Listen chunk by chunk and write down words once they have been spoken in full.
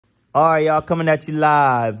All right, y'all, coming at you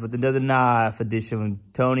live with another knife edition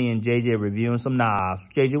with Tony and JJ reviewing some knives.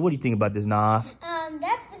 JJ, what do you think about this knife?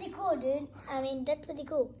 That's pretty cool, dude. I mean, that's pretty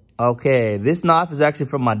cool. Okay, this knife is actually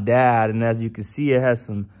from my dad, and as you can see, it has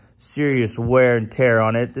some serious wear and tear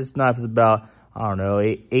on it. This knife is about, I don't know,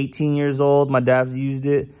 18 years old. My dad's used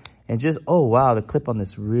it, and just, oh, wow, the clip on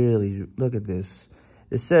this really, look at this.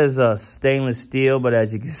 It says stainless steel, but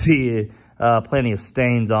as you can see, plenty of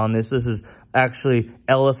stains on this. This is actually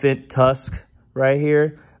elephant tusk right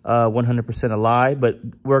here, 100% a lie, but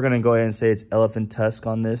we're going to go ahead and say it's elephant tusk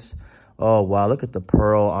on this. Oh, wow, look at the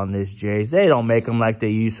pearl on this, Jays. They don't make them like they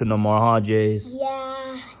used to no more, huh, Jays?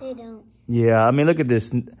 Yeah, they don't. Yeah, I mean, look at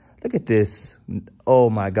this. Look at this. Oh,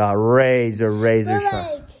 my God, razor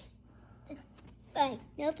sharp. Like,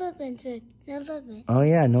 no footprints, no footprints. Oh,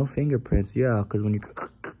 yeah, no fingerprints, yeah, because when you...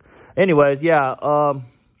 Anyways, yeah,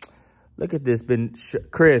 look at this.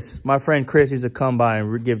 Chris, my friend Chris, he's to come by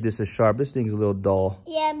and give this a sharp. This thing's a little dull.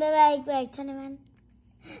 Yeah, but like, turn around.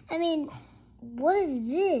 I mean, what is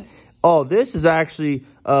this? Oh, this is actually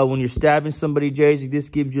when you're stabbing somebody, Jays, this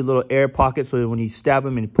gives you a little air pocket so that when you stab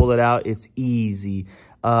them and pull it out, it's easy.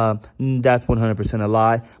 That's 100% a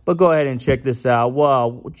lie. But go ahead and check this out.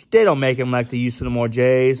 Wow, they don't make them like they used to no more,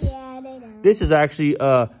 Jays. Yeah, they don't. This is actually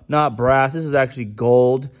not brass. This is actually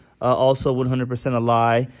gold. Also 100% a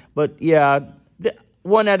lie. But yeah,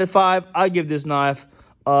 1 out of 5, I give this knife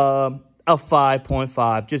a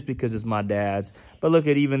 5.5 just because it's my dad's. But look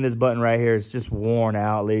at even this button right here. It's just worn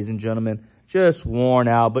out, ladies and gentlemen. Just worn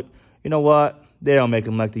out. But you know what? They don't make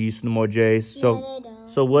them like they used to no more, Jays. So, yeah, they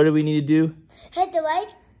don't. So what do we need to do? Hit the like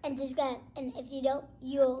and subscribe. And if you don't,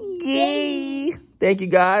 you'll... Yay! Thank you,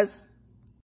 guys.